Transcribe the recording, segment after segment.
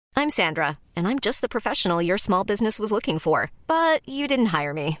I'm Sandra, and I'm just the professional your small business was looking for. But you didn't hire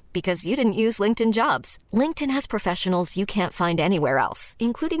me because you didn't use LinkedIn Jobs. LinkedIn has professionals you can't find anywhere else,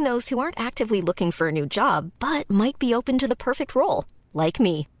 including those who aren't actively looking for a new job, but might be open to the perfect role, like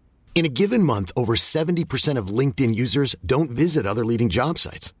me. In a given month, over 70% of LinkedIn users don't visit other leading job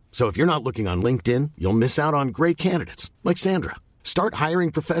sites. So if you're not looking on LinkedIn, you'll miss out on great candidates like Sandra. Start hiring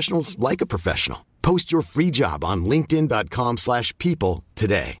professionals like a professional. Post your free job on linkedin.com/people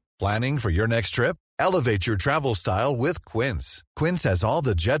today. Planning for your next trip? Elevate your travel style with Quince. Quince has all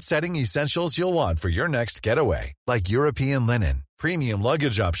the jet-setting essentials you'll want for your next getaway, like European linen, premium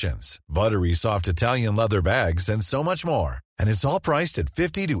luggage options, buttery soft Italian leather bags, and so much more. And it's all priced at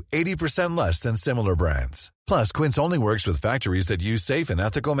 50 to 80% less than similar brands. Plus, Quince only works with factories that use safe and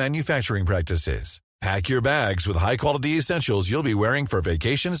ethical manufacturing practices. Pack your bags with high-quality essentials you'll be wearing for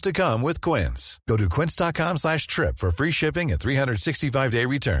vacations to come with Quince. Go to quince.com/trip for free shipping and 365-day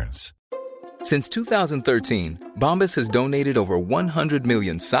returns. Since 2013, Bombas has donated over 100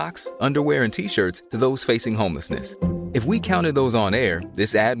 million socks, underwear, and T-shirts to those facing homelessness. If we counted those on air,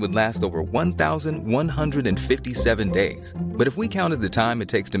 this ad would last over 1,157 days. But if we counted the time it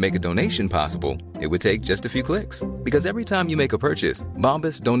takes to make a donation possible, it would take just a few clicks. Because every time you make a purchase,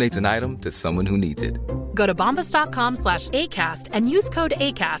 Bombas donates an item to someone who needs it. Go to bombas.com/ACAST and use code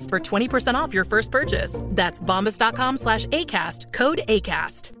ACAST for 20% off your first purchase. That's bombas.com/ACAST, code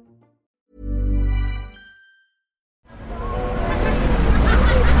ACAST.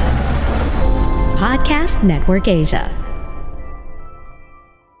 Podcast Network Asia.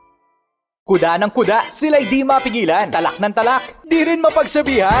 Kuda ng kuda, sila'y di mapigilan. Talak ng talak, di rin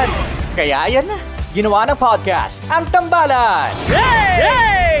mapagsabihan. Kaya yan na, ginawa ng podcast, ang Tambalan.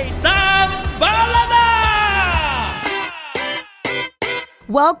 Hey! Tambalan na!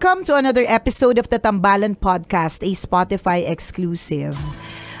 Welcome to another episode of the Tambalan Podcast, a Spotify exclusive.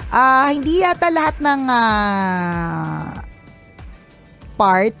 Hindi yata lahat ng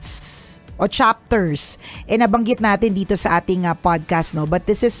parts o chapters nabanggit natin dito sa ating podcast, no, but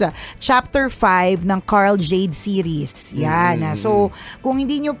this is chapter 5 ng Carl Jade series. Yan. So kung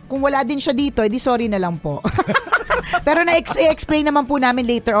wala din siya dito, edi sorry na lang po. Pero na-explain naman po namin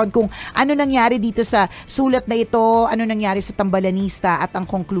later on kung ano nangyari dito sa sulat na ito, ano nangyari sa Tambalanista at ang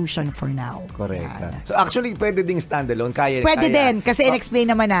conclusion for now. Correct. So actually pwede ding standalone, Pwede din kasi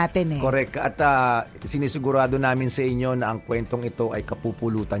in-explain naman natin eh. Correct. At sinisigurado namin sa inyo na ang kwentong ito ay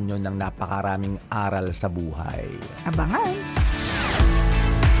kapupulutan nyo ng napakaraming aral sa buhay. Abangan.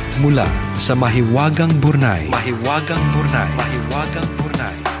 Mula sa Mahiwagang Burnay.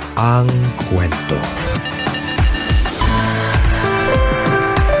 Ang kwento.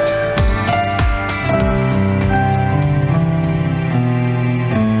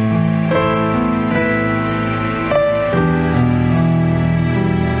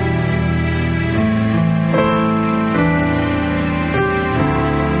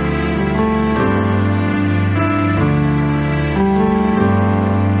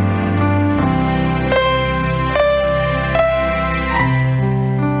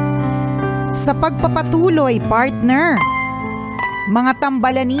 Sa pagpapatuloy, partner, mga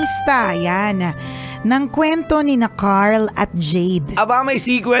Tambalanista, yan, ng kwento ni na Carl at Jade. Aba, may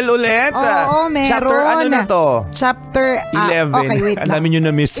sequel ulit? Oo, meron. Chapter ano na to? Chapter 11. Okay, wait lang. Alam nyo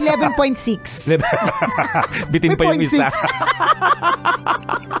na miss. 11.6. Bitin pa yung isa.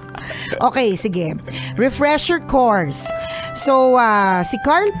 Okay, sige. Refresher course. So, si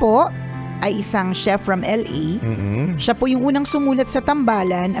Carl po ay isang chef from LA. Siya po yung unang sumulat sa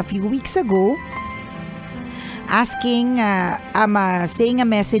Tambalan a few weeks ago asking, saying a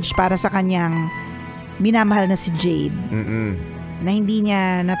message para sa kanyang minamahal na si Jade na hindi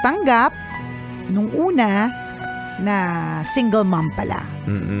niya natanggap nung una na single mom pala.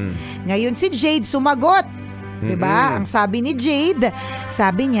 Ngayon si Jade sumagot. Diba? Ang sabi ni Jade,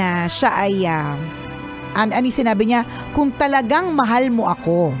 sabi niya siya ay ano sinabi niya, kung talagang mahal mo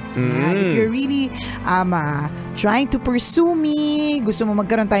ako, if you're really trying to pursue me, gusto mo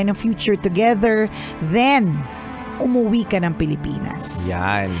magkaroon tayo ng future together, then umuwi ka ng Pilipinas.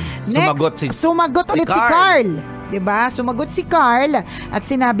 Yan. Next, sumagot ulit si Carl. Diba? Sumagot si Carl at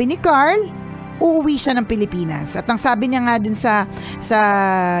sinabi ni Carl, uuwi siya ng Pilipinas. At ang sabi niya nga dun sa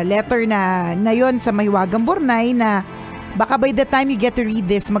letter na yon sa Mahiwagang Burnay na baka by the time you get to read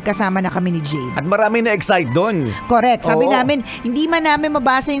this, magkasama na kami ni Jade. At marami na excite doon. Correct. Sabi namin, hindi man namin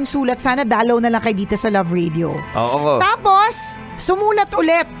mabasa yung sulat. Sana dalaw na lang kayo dito sa Love Radio. Oo. Tapos, sumulat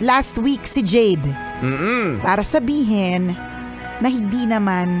ulit last week si Jade. Para sabihin na hindi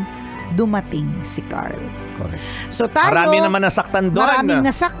naman dumating si Carl. Correct. So tayo, marami naman nasaktan doon. Maraming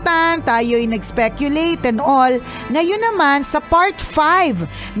nasaktan, tayo'y nag-speculate and all. Ngayon naman, sa part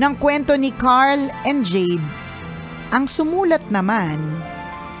 5 ng kwento ni Carl and Jade, ang sumulat naman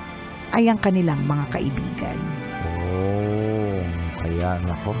ay ang kanilang mga kaibigan. Oh, kaya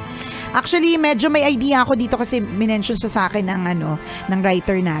nako. Actually, medyo may idea ako dito kasi minention siya sa akin ng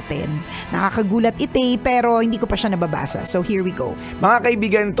writer natin. Nakakagulat pero hindi ko pa siya nababasa. So here we go. Mga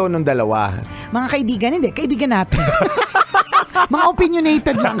kaibigan to nung dalawa. Mga kaibigan, hindi. Kaibigan natin. Mga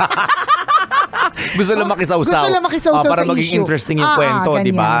opinionated lang. Gusto lang makisawsaw. Para maging issue. interesting yung kwento,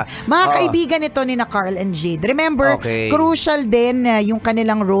 di ba? Mga kaibigan ito ni na Carl and Jade. Remember, crucial din yung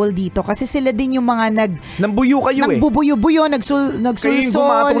kanilang role dito kasi sila din yung mga nambuyo kayo nagbubuyo-buyo, nagsulsol.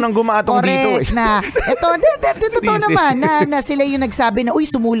 Kayo gumatong dito Ito totoo naman na sila yung nagsabi na, uy,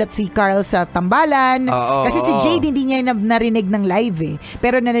 sumulat si Carl sa tambalan. Kasi si Jade hindi niya narinig ng live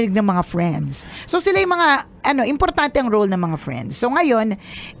pero narinig ng mga friends. So sila yung mga importante ang role ng mga friends. So ngayon,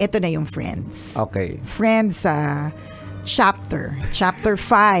 ito na yung friends. Okay. Friends chapter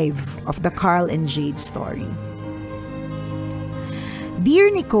 5 of the Carl and Jade story.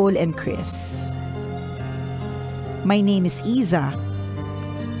 Dear Nicole and Chris, my name is Iza,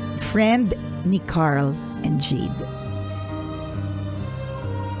 friend ni Carl and Jade.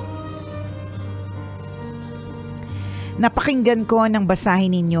 Napakinggan ko nang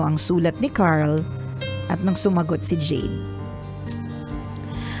basahin ninyo ang sulat ni Carl at nang sumagot si Jade.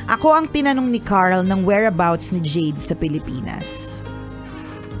 Ako ang tinanong ni Carl ng whereabouts ni Jade sa Pilipinas.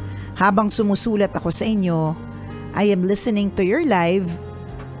 Habang sumusulat ako sa inyo, I am listening to your live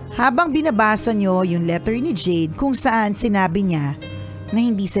habang binabasa nyo yung letter ni Jade kung saan sinabi niya na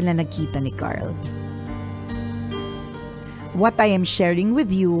hindi sila nagkita ni Carl. What I am sharing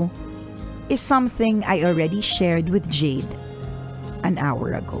with you is something I already shared with Jade an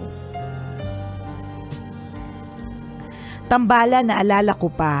hour ago. Tambala na alala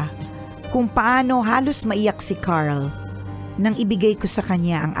ko pa kung paano halos maiyak si Carl nang ibigay ko sa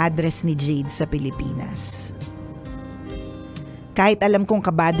kanya ang address ni Jade sa Pilipinas. Kahit alam kong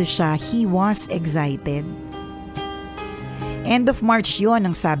kabado siya, he was excited. End of March yon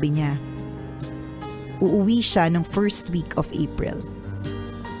ang sabi niya. Uuwi siya ng first week of April.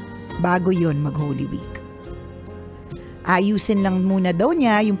 Bago yon mag-Holy Week. Ayusin lang muna daw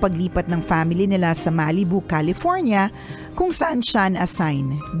niya yung paglipat ng family nila sa Malibu, California, kung saan siya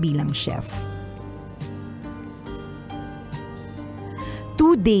na-assign bilang chef.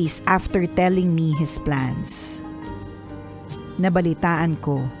 2 days after telling me his plans, nabalitaan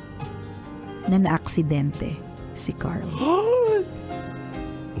ko na naaksidente si Carl.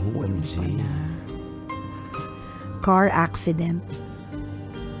 OMG. Car accident.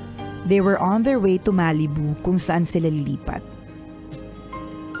 They were on their way to Malibu kung saan sila lilipat.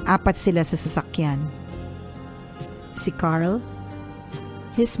 4 sila sa sasakyan. Si Carl,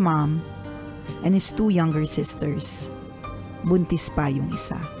 his mom, and his 2 younger sisters. Buntis pa yung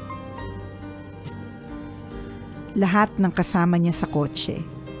isa. Lahat ng kasama niya sa kotse,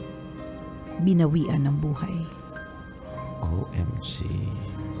 binawian ng buhay. OMG.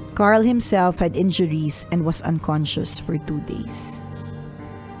 Carl himself had injuries and was unconscious for 2 days.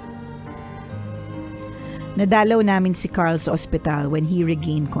 Nadalaw namin si Carl sa ospital when he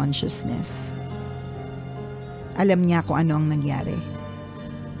regained consciousness. Alam niya kung ano ang nangyari.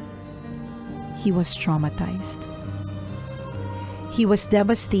 He was traumatized. He was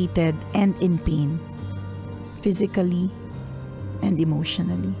devastated and in pain, physically and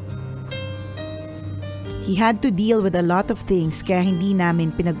emotionally. He had to deal with a lot of things kaya hindi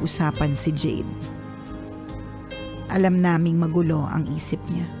namin pinag-usapan si Jade. Alam naming magulo ang isip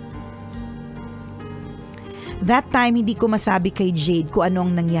niya. That time, hindi ko masabi kay Jade kung ano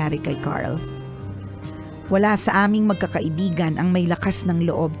ang nangyari kay Carl. Wala sa aming magkakaibigan ang may lakas ng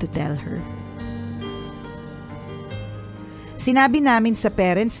loob to tell her. Sinabi namin sa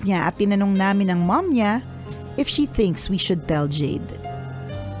parents niya at tinanong namin ang mom niya if she thinks we should tell Jade.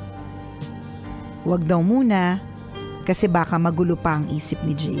 Wag daw muna kasi baka magulo pa ang isip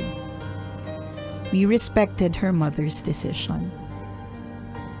ni Jade. We respected her mother's decision.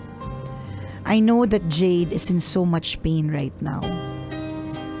 I know that Jade is in so much pain right now.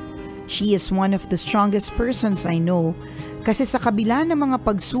 She is one of the strongest persons I know kasi sa kabila ng mga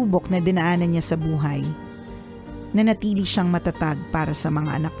pagsubok na dinaanan niya sa buhay, nanatili siyang matatag para sa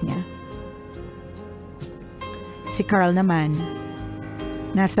mga anak niya. Si Carl naman,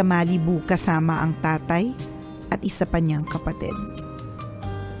 nasa Malibu kasama ang tatay at isa pa niyang kapatid.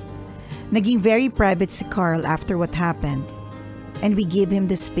 Naging very private si Carl after what happened and we gave him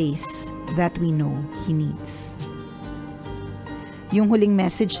the space that we know he needs. Yung huling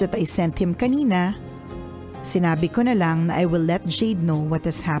message that I sent him kanina, Sinabi ko na lang na I will let Jade know what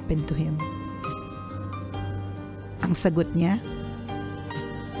has happened to him. Ang sagot niya,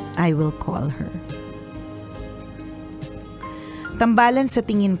 I will call her. Tambalan sa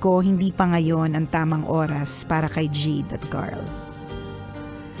tingin ko, hindi pa ngayon ang tamang oras para kay Jade at Carl.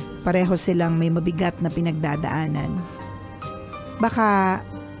 Pareho silang may mabigat na pinagdadaanan. Baka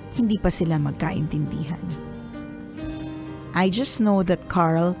hindi pa sila magkaintindihan. I just know that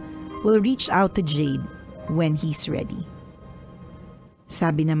Carl will reach out to Jade when he's ready.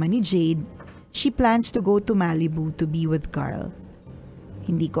 Sabi naman ni Jade, she plans to go to Malibu to be with Carl.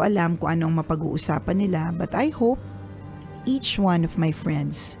 Hindi ko alam kung anong mapag-uusapan nila, but I hope each one of my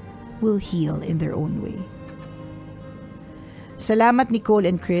friends will heal in their own way. Salamat Nicole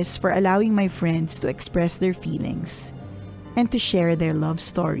and Chris for allowing my friends to express their feelings and to share their love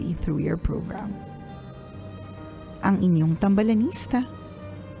story through your program. Ang inyong tambalanista,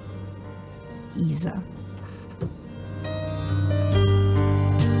 Iza.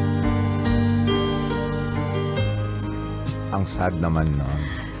 Ang sad naman, no?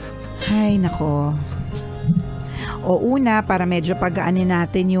 Ay, nako. O una, para medyo pagaanin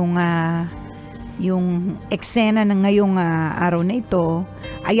natin yung eksena ng ngayong araw na ito.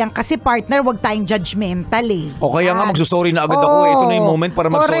 Ayan kasi partner, wag tayong judgmental eh. O kaya nga magsusorry na agad ako. Ito na yung moment para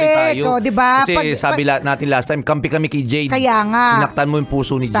magsorry tayo. Diba? Kasi sabi natin last time, kampi kami kay Jade. Kaya nga. Sinaktan mo yung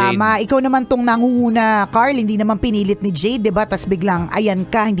puso ni Jade. Tama. Ikaw naman tong nangunguna, Carl. Hindi naman pinilit ni Jade, diba? Tas biglang, ayan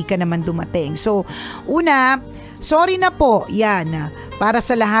ka, hindi ka naman dumating. So, una, sorry na po. Yan. Para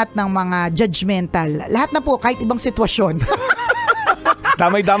sa lahat ng mga judgmental. Lahat na po, kahit ibang sitwasyon.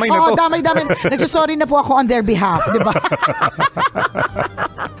 Damay-damay na to. Oo, to. damay-damay. Nagsusorry na po ako on their behalf, di ba?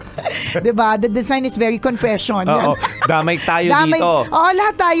 Diba? The design is very confession. Oo, damay tayo dito. Oo,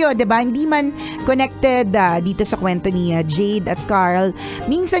 lahat tayo, diba? Hindi man connected dito sa kwento ni Jade at Carl.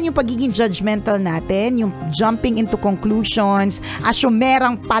 Minsan yung pagiging judgmental natin, yung jumping into conclusions,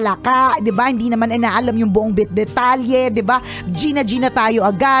 asyumerang palaka, diba? Hindi naman inaalam yung buong detalye, diba? Gina tayo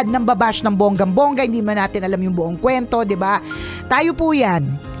agad, nang babash ng bonggang-bongga, hindi man natin alam yung buong kwento, diba? Tayo po yan.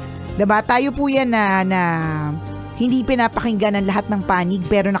 Diba? Tayo po yan na hindi pinapakinggan ng lahat ng panig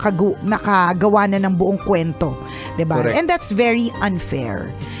pero nakagawa na ng buong kwento. Diba? Correct. And that's very unfair.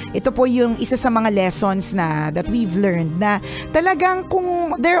 Ito po yung isa sa mga lessons na that we've learned na talagang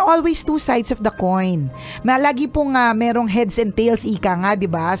kung there are always two sides of the coin. Lagi pong merong heads and tails ika nga,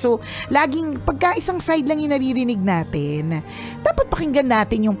 diba? So, laging pagka isang side lang yung naririnig natin, dapat pakinggan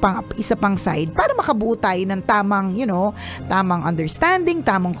natin yung isa pang side para makabuo tayo ng tamang, tamang understanding,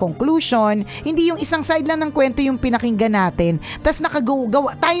 tamang conclusion. Hindi yung isang side lang ng kwento yung pinakinggan natin, tas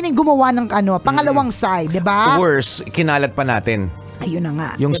tayo na gumawa ng pangalawang side, diba? Worse, kinalat pa natin. Ayun na nga.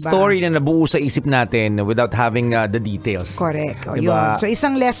 Yung diba? story na nabuo sa isip natin without having the details. Correct. O, diba? yun. So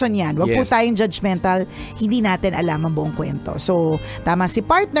isang lesson yan. Huwag po tayong judgmental. Hindi natin alam ang buong kwento. So tama si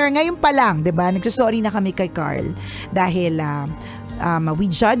partner. Ngayon pa lang, diba? Nagsasorry na kami kay Carl. Dahil we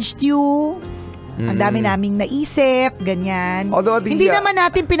judged you. Ang dami naming naisip, ganyan. Hindi naman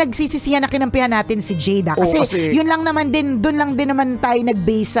natin pinagsisisihan na kinampihan natin si Jada. Kasi yun lang naman din, doon lang din naman tayo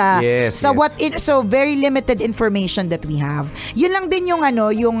nag-base so very limited information that we have. Yun lang din yung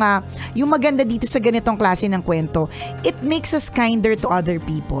yung maganda dito sa ganitong klase ng kwento. It makes us kinder to other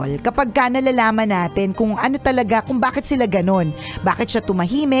people. Kapag ka nalalaman natin kung kung bakit sila ganon. Bakit siya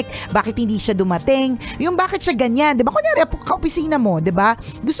tumahimik, bakit hindi siya dumating, yung bakit siya ganyan. Diba? Kunyari, ka-opisina mo, diba?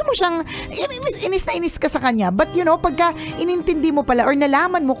 Gusto mo siyang inis na inis ka sa kanya. But pagka inintindi mo pala or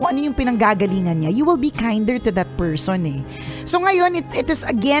nalaman mo kung ano yung pinanggagalingan niya, you will be kinder to that person eh. So ngayon, it is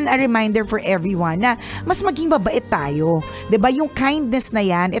again a reminder for everyone na mas maging mabait tayo. 'Di ba? Yung kindness na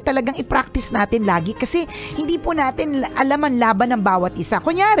yan, talagang i-practice natin lagi kasi hindi po natin alam ang laban ng bawat isa.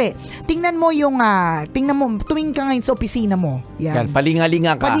 Kunyari, tingnan mo, tumingin ka ngayon sa opisina mo. Yan.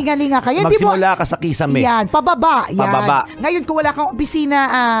 Palingalinga ka. Yan, magsimula ka sa kisame. Yan, pababa. Yan. Pababa. Ngayon, kung wala kang opisina,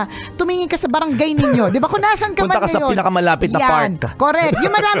 tumingin ka sa barangay ninyo. Di ba? Kung nasan ka punta man ka ngayon. sa pinakamalapit na park. Correct.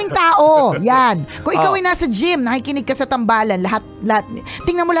 Yung maraming tao. Yan. Kung ikaw ay nasa gym, nakikinig ka sa tambalan, lahat.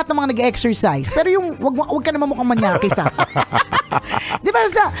 Tingnan mo lahat ng mga nag-exercise. Pero yung, wag ka naman mukhang manyakis ha. Di ba?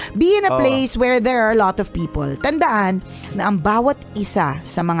 Be in a place where there are a lot of people. Tandaan na ang bawat isa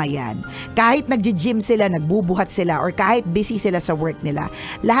sa mga yan, kahit nag-gym sila, nagbubuhat sila, or kahit busy sila sa work nila,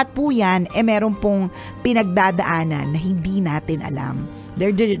 lahat po yan, meron pong pinagdadaanan na hindi natin alam.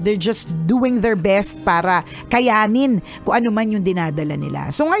 They're just doing their best para kayanin kung ano man yung dinadala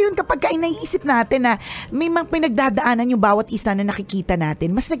nila. So ngayon, kapag naiisip natin na may mga pinagdadaanan yung bawat isa na nakikita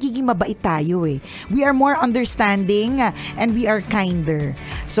natin, mas nagiging mabait tayo eh. We are more understanding and we are kinder.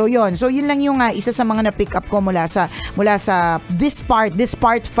 So yun lang yung isa sa mga na-pick up ko mula sa this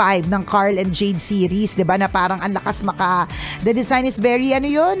part 5 ng Carl and Jade series, 'di ba? Na parang ang lakas the design is very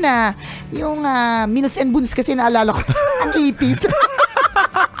yung Mills and Boons kasi naalala ko ang 80s.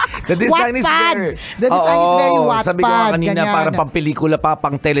 The design is very Wattpad. Sabi ko kanina, parang pang pelikula pa,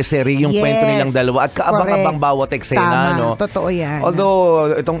 pang teleserye yung kwento nilang dalawa at kaabang-abang bawat eksena. Tama, totoo yan.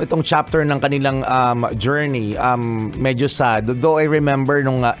 Although, itong chapter ng kanilang journey, medyo sad. Though I remember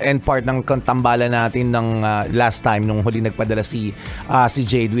nung end part ng tambalan natin ng last time, nung huli nagpadala si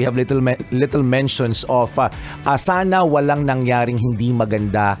Jade, we have little mentions of sana walang nangyaring hindi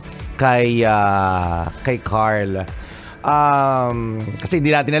maganda kay Carl. Kasi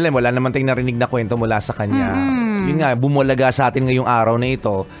hindi natin alam, wala naman tayong narinig na kwento mula sa kanya. Yun nga, bumulaga sa atin ngayong araw na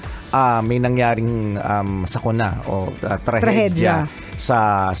ito, may nangyaring sakuna o trahedya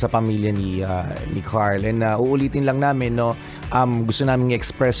sa pamilya ni Carl. And uulitin lang namin, no, gusto namin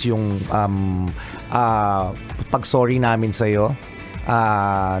i-express yung pag-sorry namin sa'yo.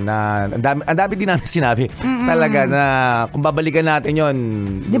 Na ang dami din namin sinabi talaga na kung babalikan natin yon,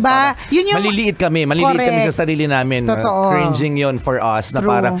 diba? Yun yung maliliit kami sa sarili namin. Cringing yon for us. True. Na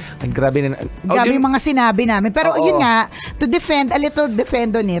parang grabe yung mga sinabi namin, pero yun nga, to defend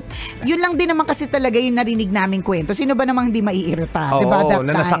on it, yun lang din naman kasi talaga yung narinig naming kwento. Sino ba namang hindi maiirita, diba, that time?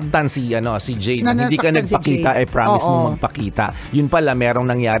 Nasaktan si Jade na hindi ka nagpakita, promise mo magpakita. Yun pala, merong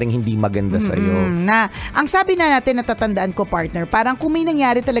nangyaring hindi maganda sa'yo. Na ang sabi na natin, natatandaan ko, partner, parang kung may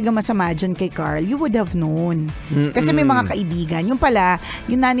nangyari talaga masama dyan kay Carl, you would have known. Kasi may mga kaibigan. Yung pala,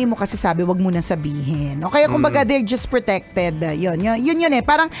 yung nanay mo kasi sabi, wag mo nang sabihin. O kaya kumbaga, they're just protected. Yun eh.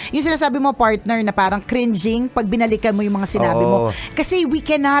 Parang yung sinasabi mo, partner, na parang cringing pag binalikan mo yung mga sinabi mo. Kasi we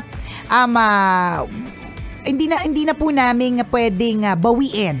cannot hindi na po namin pwedeng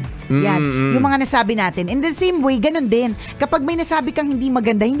bawiin. Yan, yung mga nasabi natin. In the same way, ganun din. Kapag may nasabi kang hindi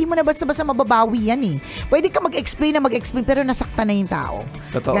maganda, hindi mo na basta-basta mababawi yan eh. Pwede ka mag-explain, pero nasaktan na yung tao.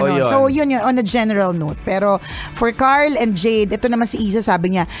 Totoo yun. So yun on a general note. Pero for Carl and Jade, ito naman si Isa,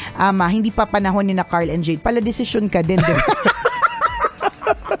 sabi niya, hindi pa panahon ni na Carl and Jade. Pala desisyon ka din.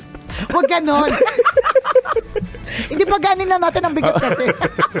 Huwag ganon. Hindi pa ganin lang natin ang bigat kasi.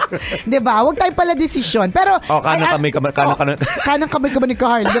 Diba? Huwag tayo pala desisyon. Pero kanang kamay ni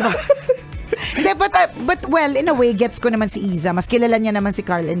Carl. Diba? Hindi, but well, in a way, gets ko naman si Iza. Mas kilala niya naman si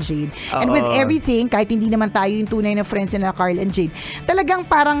Carl and Jade. And with everything, kahit hindi naman tayo yung tunay na friends na Carl and Jade, talagang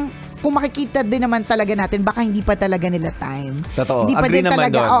parang kung makikita din naman talaga natin, baka hindi pa talaga nila time. Totoo. Hindi pa agree din naman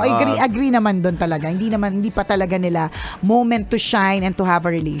talaga. doon. Agree naman doon talaga. Hindi pa talaga nila moment to shine and to have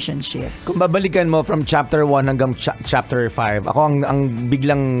a relationship. Kung babalikan mo from chapter 1 hanggang chapter 5, ako ang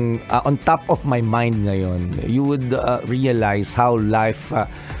biglang on top of my mind ngayon, you would realize how life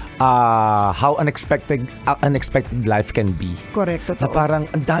how unexpected life can be. Correct, totoo. Na parang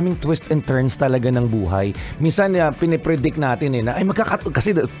ang daming twist and turns talaga ng buhay. Minsan pinipredict natin na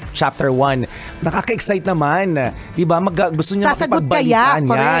kasi chapter 1 nakaka-excite naman, 'di ba? Gusto niya makipagbalikan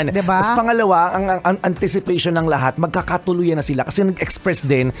yan. Diba? Tapos pangalawa, ang anticipation ng lahat, magkakatuluyan na sila kasi nag-express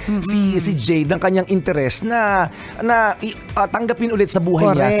din si Jade ng kanyang interest na tanggapin ulit sa buhay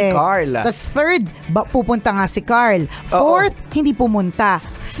niya si Carl. Tapos third, pupunta nga si Carl. Fourth, hindi pumunta.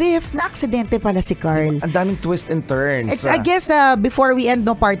 Fifth, na-aksidente pala si Carl. Ang daming twist and turns. I guess before we end,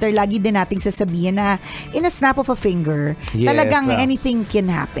 no, partner, lagi din nating sasabihin na in a snap of a finger, talagang anything can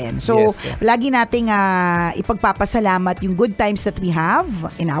happen. So, lagi nating ipagpapasalamat yung good times that we have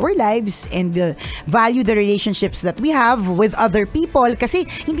in our lives and value the relationships that we have with other people kasi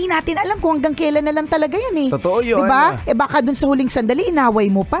hindi natin alam kung hanggang kailan na lang talaga yan eh. Totoo yun. Diba? Baka dun sa huling sandali,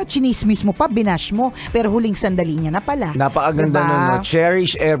 inaway mo pa, chinismis mo pa, binash mo, pero huling sandali niya na pala. Napakaganda nun. No?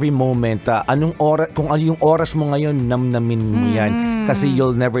 Cherish every moment. Kung ano yung oras mo ngayon, namnamin mo yan. Kasi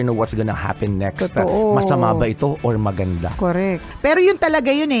you'll never know what's gonna happen next. Masama ba ito or maganda? Correct. Pero yun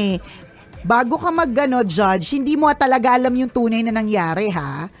talaga yun eh. Bago ka judge, hindi mo talaga alam yung tunay na nangyari,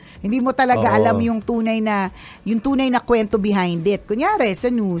 ha? Hindi mo talaga alam yung tunay na kwento behind it. Kunyari, sa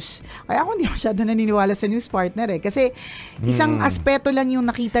news. Kaya ako hindi masyado naniniwala sa news, partner eh. Kasi isang aspeto lang yung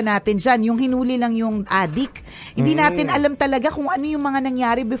nakita natin dyan. Yung hinuli lang yung addict. Hindi natin alam talaga kung ano yung mga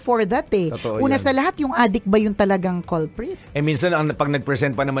nangyari before that eh. Totoo Una yan. sa lahat, yung addict ba yung talagang culprit? Minsan pag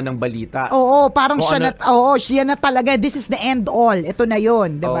nag-present pa naman ng balita. Oo, parang siya na talaga. This is the end all. Ito na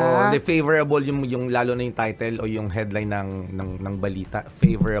yun, diba? The favorable yung lalo na yung title o yung headline ng balita,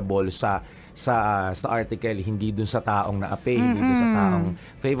 favorable sa article, hindi dun sa taong na-appay, hindi dun sa taong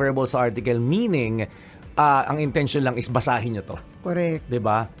favorable sa article, meaning ang intention lang is basahin nyo to. Correct. 'Di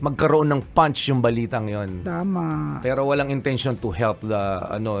ba? Magkaroon ng punch yung balitang 'yon. Tama. Pero walang intention to help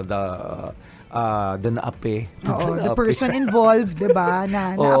naape. Oo, the person involved, 'di ba?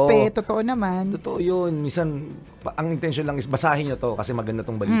 Na naape, totoo naman. Totoo 'yun. Minsan ang intention lang is basahin nyo to kasi maganda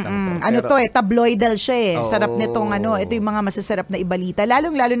tong balita to. Ano to tabloidal siya Sarap nitong ito yung mga masasarap na ibalita.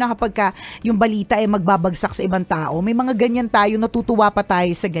 Lalong-lalo na kapag yung balita ay magbabagsak sa ibang tao. May mga ganyan tayo, natutuwa pa tayo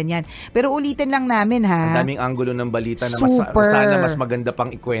sa ganyan. Pero ulitin lang namin Ang daming anggulo ng balita na sana mas maganda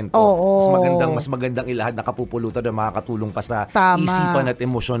pang ikwento. Mas magandang ilahad na kapupulutan na makakatulong pa sa isipan at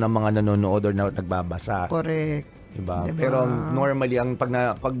emosyon ng mga nanonood or na nagbabasa. Correct. Diba? Pero normally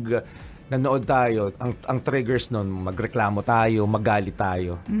pag nanood tayo, ang triggers nun, magreklamo tayo, magalit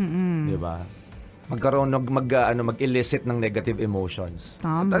tayo. Di ba? Magkaroon mag-elicit ng negative emotions.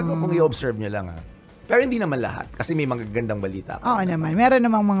 Talagang kung i-observe nyo lang Pero hindi naman lahat kasi may magagandang balita. Oo naman. Meron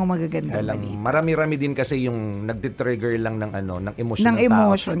namang mga magagandang balita. Marami-rami din kasi yung nagdi-trigger lang ng emosyon ng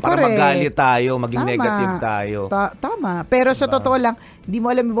emotion. Tao. Para magalit tayo, maging negative tayo. Tama. Pero sa totoo lang, hindi mo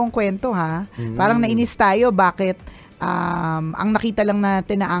alam yung kwento Parang nainis tayo bakit ang nakita lang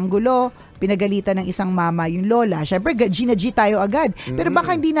natin na anggulo, pinagalitan ng isang mama yung lola. Syempre, Gina G tayo agad. Pero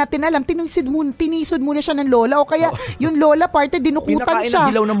baka hindi natin alam, tinisod muna siya ng lola o kaya yung lola parte dinukutan siya. Pinakain ng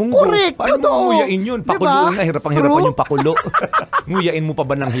hilaw na munggo. Correct. Paano mo nguyain yun? Pakuloon na, hirapang-hirapan yung pakulo. Nguyain mo pa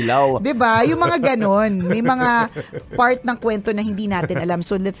ba ng hilaw? Diba? Yung mga ganon. May mga part ng kwento na hindi natin alam.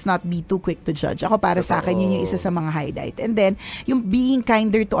 So, let's not be too quick to judge. Ako para sa akin, yun yung isa sa mga highlight. And then, yung being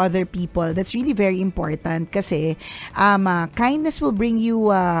kinder to other people, that's really very important kasi kindness will bring you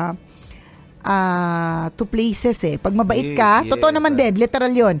to places Pag mabait ka, totoo naman din, literal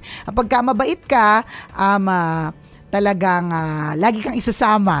yun. Pagka mabait ka, talagang lagi kang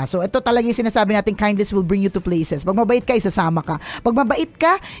isasama. So, ito talaga yung sinasabi natin, kindness will bring you to places. Pag mabait ka, isasama ka. Pag mabait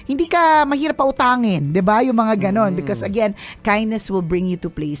ka, hindi ka mahirap pautangin. Diba? Yung mga ganon. Because again, kindness will bring you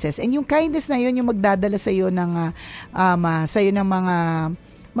to places. And yung kindness na yun, yung magdadala sa'yo ng mga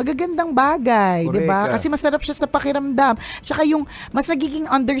magagandang bagay, 'di ba? Kasi masarap siya sa pakiramdam. Tsaka yung mas nagiging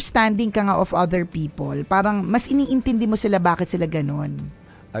understanding ka nga of other people. Parang mas iniintindi mo sila bakit sila ganon.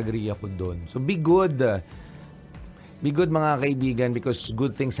 Agree ako doon. So be good. Be good mga kaibigan because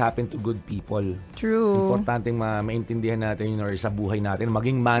good things happen to good people. True. Importanteng maintindihan natin yun or sa buhay natin.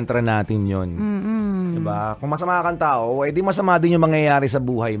 Maging mantra natin yun. Diba? Kung masama kang tao, edi masama din yung mangyayari sa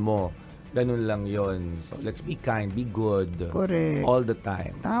buhay mo. Ganun lang yon. So, let's be kind, be good. Correct. All the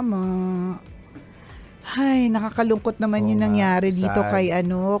time. Tama. Ay, nakakalungkot naman yung nangyari dito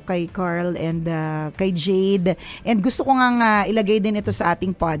kay Carl and kay Jade. And gusto ko nga ilagay din ito sa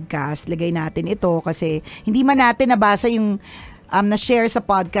ating podcast. Lagay natin ito kasi hindi man natin nabasa yung na-share sa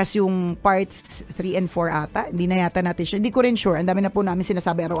podcast yung parts 3 and 4 ata. Hindi na yata natin siya. Hindi ko rin sure. Ang dami na po namin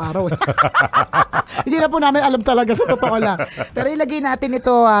sinasabi araw-araw. Hindi na po namin alam talaga sa totoo lang. Pero ilagay natin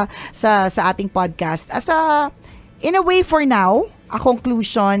ito sa ating podcast. In a way for now, a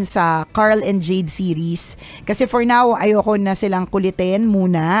conclusion sa Carl and Jade series. Kasi for now, ayoko na silang kulitin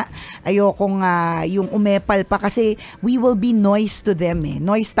muna. Ayoko yung umepal pa kasi we will be noise to them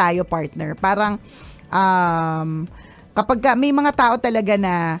Noise tayo, partner. Parang kapag may mga tao talaga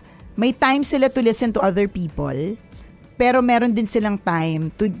na may time sila to listen to other people, pero meron din silang time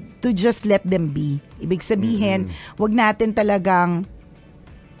to just let them be. Ibig sabihin, wag natin talaga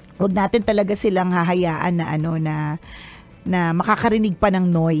silang hahayaan na makakarinig pa ng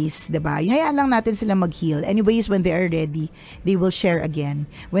noise, 'di ba? Hayaan lang natin sila mag-heal. Anyways, when they are ready, they will share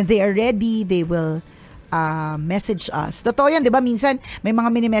again. When they are ready, they will message us. Totoo yan, di ba? Minsan, may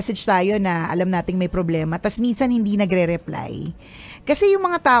mga mini-message tayo na alam nating may problema, tas minsan hindi nagre-reply. Kasi yung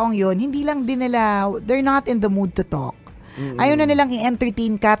mga taong yon hindi lang din nila, they're not in the mood to talk. Ayaw na nilang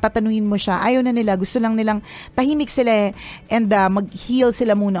i-entertain ka, tatanuin mo siya. Ayaw na nila, gusto lang nilang tahimik sila and mag-heal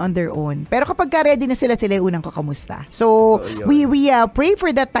sila muna on their own. Pero kapag ready na sila yung unang kakamusta. So, we pray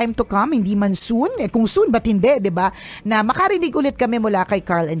for that time to come, hindi man soon. Kung soon, ba't hindi, di ba? Na makarinig ulit kami mula kay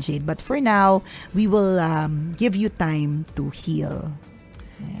Carl and Jade. But for now, we will give you time to heal.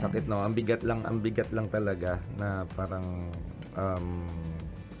 Yeah. Sakit, no? Ang bigat lang talaga na parang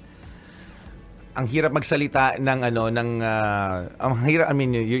ang hirap magsalita ng ang hirap,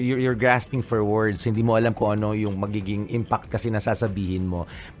 you're grasping for words, hindi mo alam kung ano yung magiging impact kasi nasasabihin mo.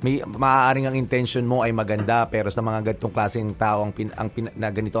 May maaaring ang intention mo ay maganda pero sa mga ganitong klaseng tao na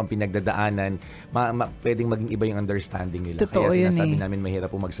ganito ang pinagdadaanan, pwedeng maging iba yung understanding nila. Totoo. Kaya sinasabi namin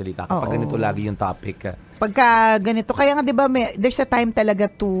mahirap po magsalita kapag ganito lagi yung topic. Pagka ganito, kaya nga 'di ba there's a time talaga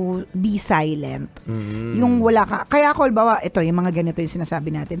to be silent. Yung wala ka. Kaya ako bawa ito yung mga ganito yung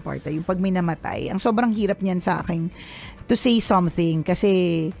sinasabi natin, parta, yung pag may namatay. Ang sobrang hirap niyan sa akin to say something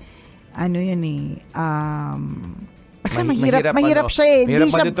kasi Basta mahirap siya eh. Mahirap Hindi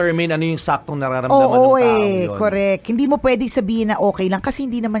siya ma-determine ano yung saktong nararamdaman ng tao yun. Correct. Hindi mo pwedeng sabihin na okay lang kasi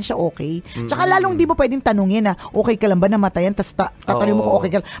hindi naman siya okay. Tsaka lalong hindi mo pwedeng tanungin na okay ka lang ba namatayan, tapos tatanungin mo kung okay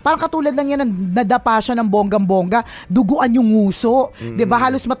ka lang. Parang katulad lang yan, nadapa siya ng bonggang-bongga, duguan yung nguso. Diba?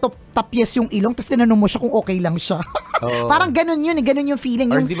 Halos matapyes yung ilong, tapos tinanong mo siya kung okay lang siya. Parang ganun yun, ganun yung feeling.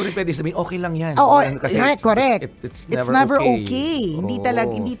 Or hindi mo rin pwede sabihin, okay lang yan. Kasi correct. It's never okay.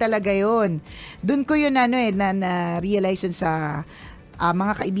 Hindi talaga yun. Doon ko yun na-realize yun sa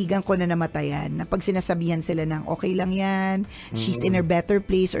mga kaibigan ko na namatayan, na pag sinasabihan sila ng okay lang yan, she's in a better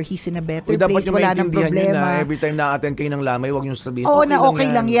place or he's in a better place, wala nang problema. Na every time na-attend kayo ng lamay, huwag nyo sabihin, okay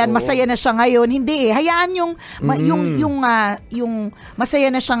lang yan. Masaya na siya ngayon. Hindi hayaan yung masaya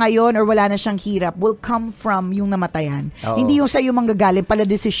na siya ngayon or wala na siyang hirap will come from yung namatayan. Hindi yung sa'yo manggagaling pala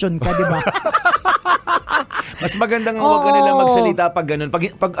desisyon ka, di ba? Mas magandang huwag ka nila magsalita pag ganun.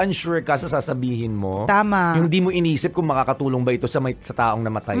 Pag unsure ka sa sasabihin mo. Tama. Yung di mo inisip kung makakatulong ba ito sa taong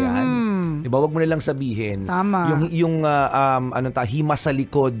namatayan. Diba? Huwag mo nilang sabihin. Tama. Yung himas sa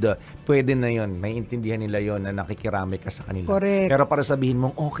likod, pwede na yun. Maiintindihan nila yon na nakikirami ka sa kanila. Correct. Pero para sabihin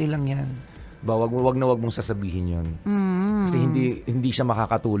mong okay lang yan. Wag mong sasabihin yun. Kasi hindi siya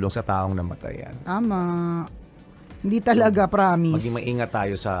makakatulong sa taong namatayan. Tama. Hindi talaga, promise. Maging maingat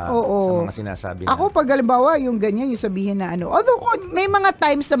tayo sa mga sinasabi na. Ako, pag halimbawa, yung ganyan, yung sabihin na although, may mga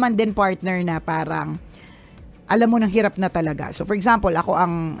times naman din, partner, na parang, alam mo, nang hirap na talaga. So, for example, ako,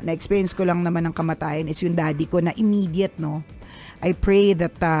 ang na-experience ko lang naman ng kamatayan is yung daddy ko na immediate, no? I pray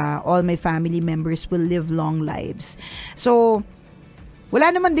that all my family members will live long lives. So,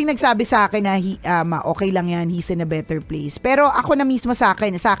 wala naman ding nagsabi sa akin na okay lang yan, he's in a better place. Pero ako na mismo sa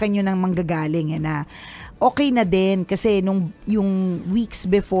akin yun ang manggagaling na okay na din kasi yung weeks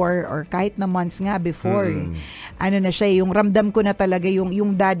before or kahit na months nga before, na siya, yung ramdam ko na talaga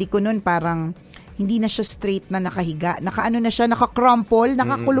yung daddy ko nun parang hindi na siya straight na nakahiga. Naka-crumple,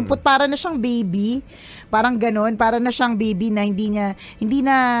 nakakulumpot, para na siyang baby. Parang gano'n, para na siyang baby na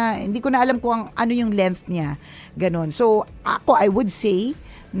hindi ko na alam kung ano yung length niya. Gano'n. So, ako, I would say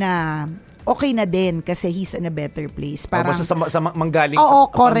na okay na din kasi he's in a better place. Parang, basta sa manggaling sa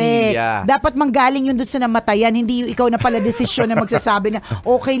correct. Pamilya. Dapat manggaling yun doon sa namatayan. Hindi yung ikaw na pala desisyon na magsasabi na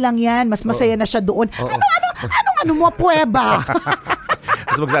okay lang yan, mas masaya na siya doon. Ano mo, pweba?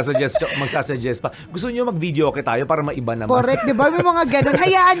 Tapos magsasuggest pa. Gusto niyo mag-video okay tayo para maiba naman. Correct, di ba? May mga ganun.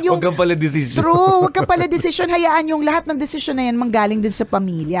 Hayaan yung... Huwag kang pala desisyon. True, huwag kang pala desisyon. Hayaan yung lahat ng desisyon na yan manggaling dun sa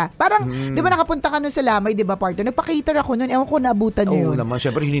pamilya. Parang, di ba nakapunta ka nun sa lamay, di ba, partner? Nagpa-cater ako nun. Ewan ko, naabutan niyo yun. Oo naman,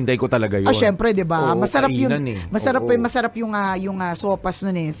 syempre hinintay ko talaga yun. Syempre, di ba? Masarap yun. Masarap yung sopas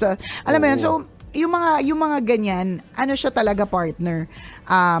nun eh. So, alam mo yun, so, yung mga ganyan, siya talaga, partner.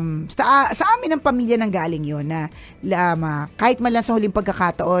 Sa amin ng pamilya nang galing yun na kahit man lang sa huling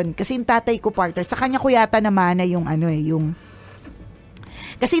pagkakataon, kasi yung tatay ko, partner, sa kanya ko yata naman na yung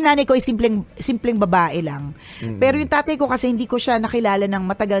kasi nanay ko ay simpleng babae lang. Pero yung tatay ko kasi hindi ko siya nakilala ng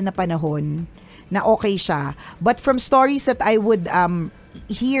matagal na panahon na okay siya. But from stories that I would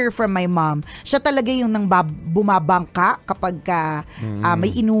hear from my mom, siya talaga yung bumabangka kapag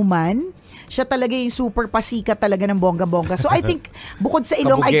may inuman. Siya talaga yung super pasikat talaga ng bongga-bongga. So I think bukod sa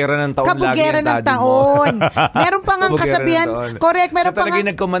ilong ay kabugera ng taon. Meron pa ngang kasabihan. Correct, meron pa nga.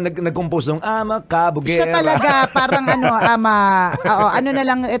 Siya talaga nag-compose ng kabugera. Siya talaga parang na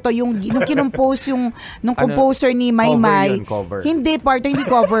lang ito yung kinompose yung nung composer ni Maymay. Hindi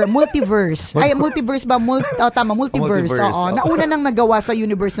cover, multiverse. Ay multiverse ba? Multiverse. Oo, nauna nang nagawa sa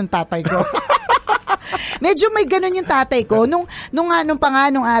universe ng tatay ko. Medyo may ganun yung tatay ko. Nung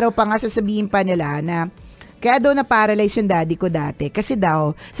araw pa nga sasabihin pa nila na kaya daw na-paralyze yung daddy ko dati. Kasi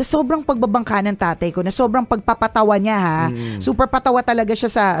daw, sa sobrang pagbabangka ng tatay ko, na sobrang pagpapatawa niya super patawa talaga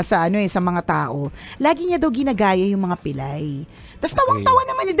siya sa mga tao. Lagi niya daw ginagaya yung mga pilay. Tapos tawang-tawa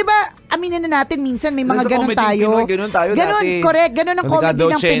naman, di ba? Aminin na natin, minsan may mga ganun tayo. Ganun dati. Correct. Ganun ang comedy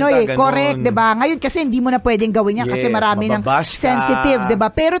ng Pinoy. Correct, di ba? Ngayon kasi hindi mo na pwedeng gawin yan kasi marami ng sensitive, di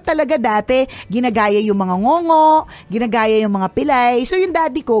ba? Pero talaga dati, ginagaya yung mga ngongo, ginagaya yung mga pilay. So yung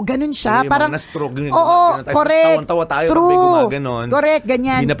daddy ko, ganun siya. Parang, correct. Tawan-tawa tayo kapag gumaganon. Correct,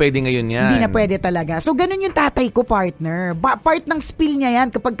 ganyan. Hindi na pwede ngayon yan. Hindi na pwede talaga. So ganun yung tatay ko, partner. Part ng spiel niya yan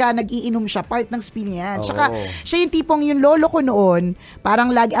kapag ka nag-iinom siya, part ng spiel niya yan. Tsaka, siya yung tipong yung lolo ko noon,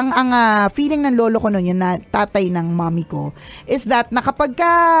 parang lagi, ang feeling ng lolo ko noon, yung tatay ng mommy ko, is that na kapag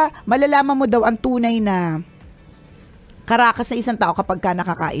ka malalaman mo daw ang tunay na karakas na isang tao kapag ka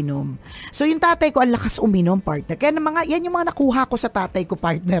nakakainom. So yung tatay ko, ang lakas uminom, partner. Kaya yan yung mga nakuha ko sa tatay ko,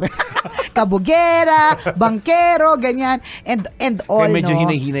 partner. Kabugera, bangkero, ganyan, and all, kaya medyo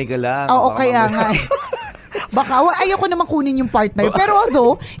hinay-hinay ka lang. Oo, kaya nga. Baka, ayoko naman kunin yung partner. Pero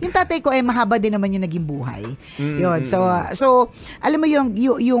although, yung tatay ko, mahaba din naman yung naging buhay. Yun. So, alam mo yung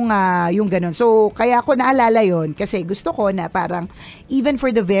ganun. So, kaya ako naalala yon kasi gusto ko na parang, even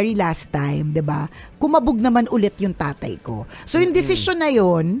for the very last time, 'di ba? Kumabog naman ulit yung tatay ko. So, yung decision na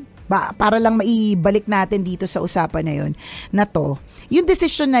yon, para lang maibalik natin dito sa usapan na yon, na to, yung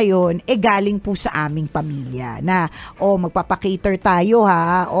decision na yon, galing po sa aming pamilya na, magpapakater tayo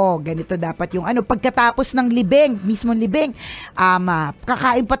ha, ganito dapat yung pagkatapos ng mismong libing,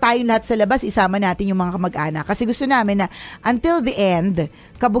 kakain pa tayong lahat sa labas, isama natin yung mga kamag-anak. Kasi gusto namin na until the end,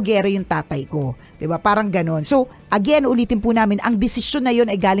 kabugero yung tatay ko. Diba? Parang ganon. So, again, ulitin po namin, ang desisyon na yun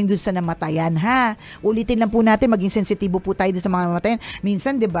ay galing dun sa namatayan, ha? Ulitin lang po natin, maging sensitibo po tayo dun sa mga namatayan.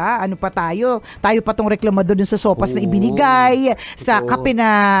 Minsan, diba, tayo pa tong reklamador dun sa sopas na ibinigay, sa kape na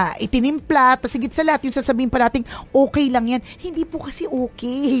itinimpla, tas higit sa lahat, yung sasabihin pa natin, okay lang yan. Hindi po kasi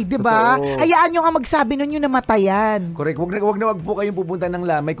okay, diba? Hayaan nyo nga magsabi nun yung namatayan. Correct. Wag po kayong pupunta ng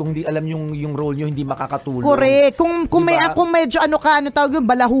lamay kung hindi alam yung role nyo, hindi makakatulong. Correct. Kung medyo tawag yung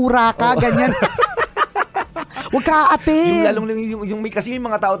balahura ka, ganyan. Huwag ka ate. Kasi may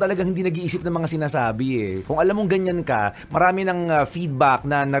mga tao talagang hindi nag-iisip ng mga sinasabi eh. Kung alam mong ganyan ka, marami ng feedback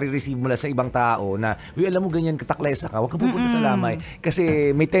na nare-receive mula sa ibang tao na, alam mo ganyan, kataklesa ka, huwag kang pupunta sa lamay.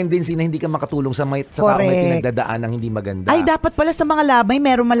 Kasi may tendency na hindi ka makatulong sa tao may pinagdadaan ng hindi maganda. Ay, dapat pala sa mga lamay,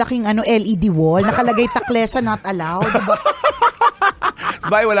 meron malaking LED wall, nakalagay taklesa not allowed. Diba?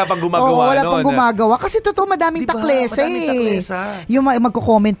 Sabay, wala pang gumagawa wala pang gumagawa. Kasi totoo, madaming taklesa Yung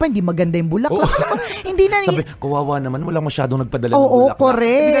magko-comment pa, hindi maganda yung bulaklak. Hindi na sabi, kawawa naman, walang masyadong nagpadala ng bulaklak.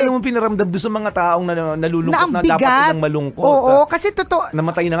 Correct. Hindi alam mo pinaramdam doon sa mga taong nalulungkot na dapat ng malungkot. Kasi totoo.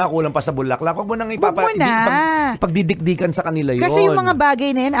 Namatay na nga, kulang pa sa bulaklak. Huwag mo nang ipagdidikdikan sa kanila yun. Kasi yung mga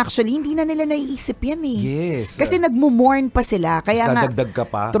bagay na yan, actually, hindi na nila naiisip yan eh. Yes. Kasi nagmo-mourn pa sila. Kaya nga, dadagdag ka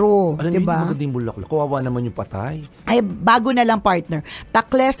pa. True. Alam niyo, hindi maganda yung bulaklak. Kawawa naman yung patay. Ay, bago na lang partner.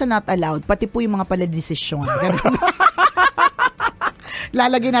 Taklesa not allowed. Pati po yung mga paladesisyon.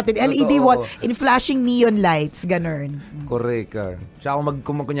 Lalagay natin LED wall in flashing neon lights, ganun. Correct. Siya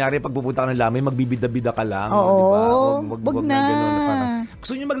kung kunyari pag pupunta ka ng lamay, magbibida-bida ka lang. Oo. Wag na.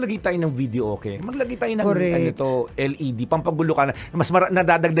 Gusto nyo maglagay tayo ng video, okay? Maglagay tayo ng LED, pampagulo ka na. Mas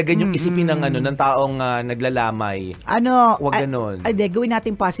nadadagdagan yung isipin ng taong naglalamay. Wag ganon. Gawin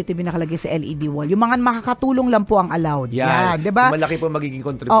natin positive yung nakalagay sa LED wall. Yung mga makakatulong lang po ang allowed. Yan, diba? Malaki po magiging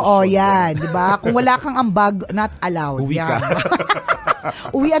contribution. Oo, yan. Diba? Kung wala kang ambag, not allowed. Uwi ka.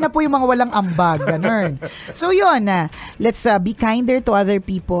 Uwian na po yung mga walang ambag, ganun. So yun, let's be kinder to other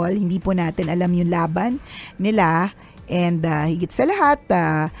people. Hindi po natin alam yung laban nila. And higit sa lahat,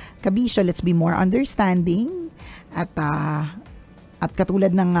 kabisyo, let's be more understanding. At katulad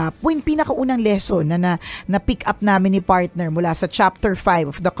ng pinakaunang lesson na pick up namin ni partner mula sa chapter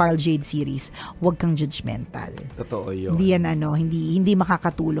 5 of the Carl Jade series, huwag kang judgmental. Totoo yun. Hindi yan hindi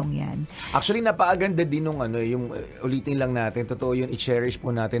makakatulong yan. Actually, napakaganda din nung yung ulitin lang natin, totoo yun, i-cherish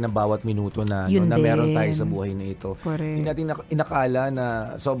po natin ang bawat minuto na meron tayo sa buhay na ito. Correct. Hindi natin inakala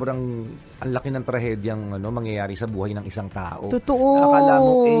na sobrang ang laki ng trahedyang mangyayari sa buhay ng isang tao. Totoo. Akala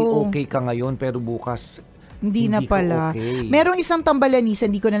mo okay ka ngayon pero bukas Hindi na pala. Okay. Merong isang tambalanisa,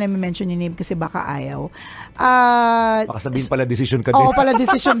 hindi ko na mention yung name kasi baka ayaw. Baka sabihin pala decision ka din. Oo, pala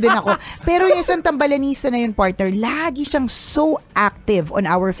decision din ako. Pero yung isang tambalanisa na yun, partner, lagi siyang so active on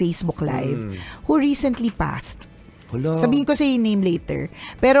our Facebook Live who recently passed. Hello. Sabihin ko sa yung name later.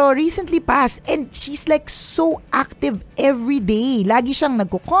 Pero recently passed and she's like so active every day. Lagi siyang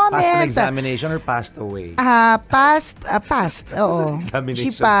nagko-comment. Passed an examination or passed away? Passed. Oo.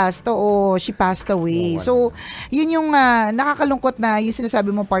 She passed. Oo, she passed away. So, yun yung nakakalungkot na yung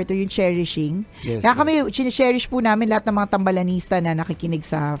sinasabi mo, partner, yung cherishing. Yes, kaya kami, cherish po namin lahat ng mga tambalanista na nakikinig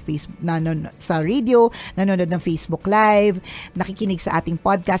sa Facebook, sa radio, nanonood ng Facebook Live, nakikinig sa ating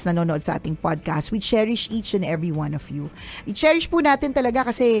podcast, nanonood sa ating podcast. We cherish each and every one of you. I-cherish po natin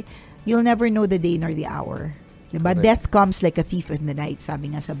talaga kasi you'll never know the day nor the hour. Diba? Correct. Death comes like a thief in the night, sabi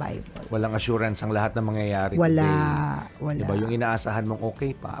nga sa Bible. Walang assurance ang lahat ng mangyayari wala. Diba? Yung inaasahan mong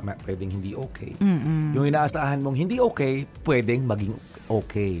okay pa, pwedeng hindi okay. Yung inaasahan mong hindi okay, pwedeng maging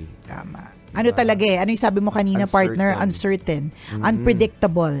okay. Tama. Ano talaga ano yung sabi mo kanina, partner? Uncertain.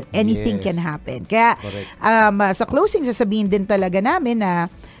 Unpredictable. Anything can happen. Kaya sa closing, sasabihin din talaga namin na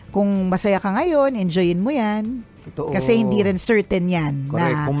kung masaya ka ngayon, enjoyin mo yan. Totoo. Kasi hindi rin certain yan.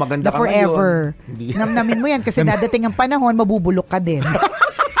 Correct. Kung maganda na forever. Ka ngayon. Namnamin mo yan kasi dadating ang panahon, mabubulok ka din.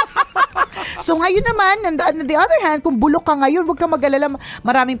 So ngayon naman, on the other hand, kung bulok ka ngayon, huwag kang mag-alala,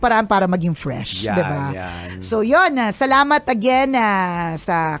 maraming paraan para maging fresh. Diba? So yun, salamat again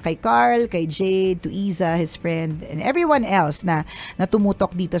sa kay Carl, kay Jade, to Iza, his friend, and everyone else na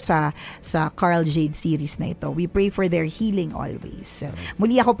tumutok dito sa Carl Jade series na ito. We pray for their healing always.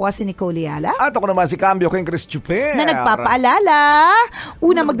 Muli ako po si Nicole Ayala. At ako naman si Cambio King Chris Chuper. Na nagpapaalala,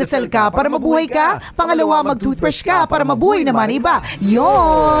 una magdasal ka para mabuhay ka, pangalawa mag-toothbrush ka para mabuhay naman iba.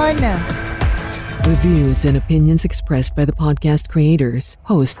 Yon! The views and opinions expressed by the podcast creators,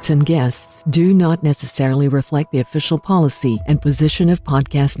 hosts, and guests do not necessarily reflect the official policy and position of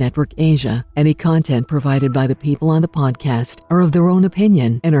Podcast Network Asia. Any content provided by the people on the podcast are of their own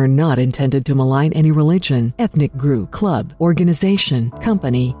opinion and are not intended to malign any religion, ethnic group, club, organization,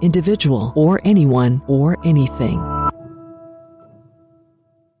 company, individual, or anyone or anything.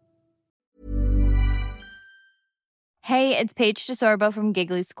 Hey, it's Paige DeSorbo from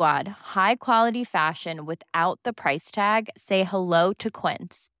Giggly Squad. High quality fashion without the price tag. Say hello to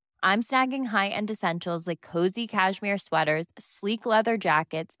Quince. I'm snagging high-end essentials like cozy cashmere sweaters, sleek leather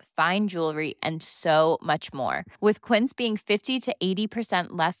jackets, fine jewelry, and so much more. With Quince being 50 to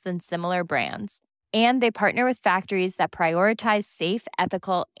 80% less than similar brands. And they partner with factories that prioritize safe,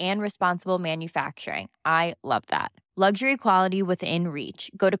 ethical, and responsible manufacturing. I love that. Luxury quality within reach.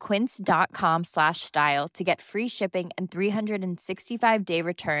 Go to quince.com/style to get free shipping and 365-day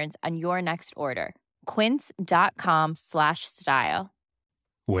returns on your next order. Quince.com/style.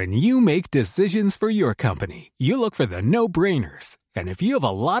 When you make decisions for your company, you look for the no-brainers. And if you have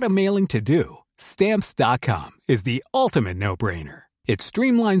a lot of mailing to do, Stamps.com is the ultimate no-brainer. It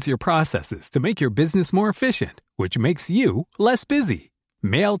streamlines your processes to make your business more efficient, which makes you less busy.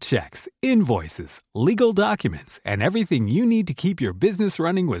 Mail checks, invoices, legal documents, and everything you need to keep your business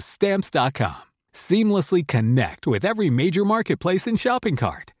running with Stamps.com. Seamlessly connect with every major marketplace and shopping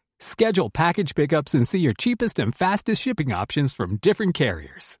cart. Schedule package pickups and see your cheapest and fastest shipping options from different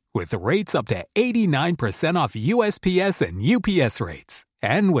carriers, with rates up to 89% off USPS and UPS rates.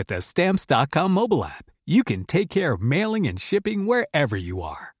 And with the Stamps.com mobile app, you can take care of mailing and shipping wherever you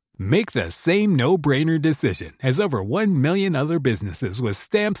are. Make the same no-brainer decision as over 1 million other businesses with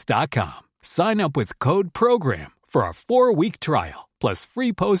Stamps.com. Sign up with code PROGRAM for a 4-week trial, plus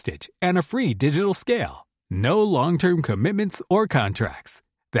free postage and a free digital scale. No long-term commitments or contracts.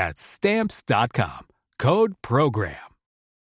 That's Stamps.com. Code PROGRAM.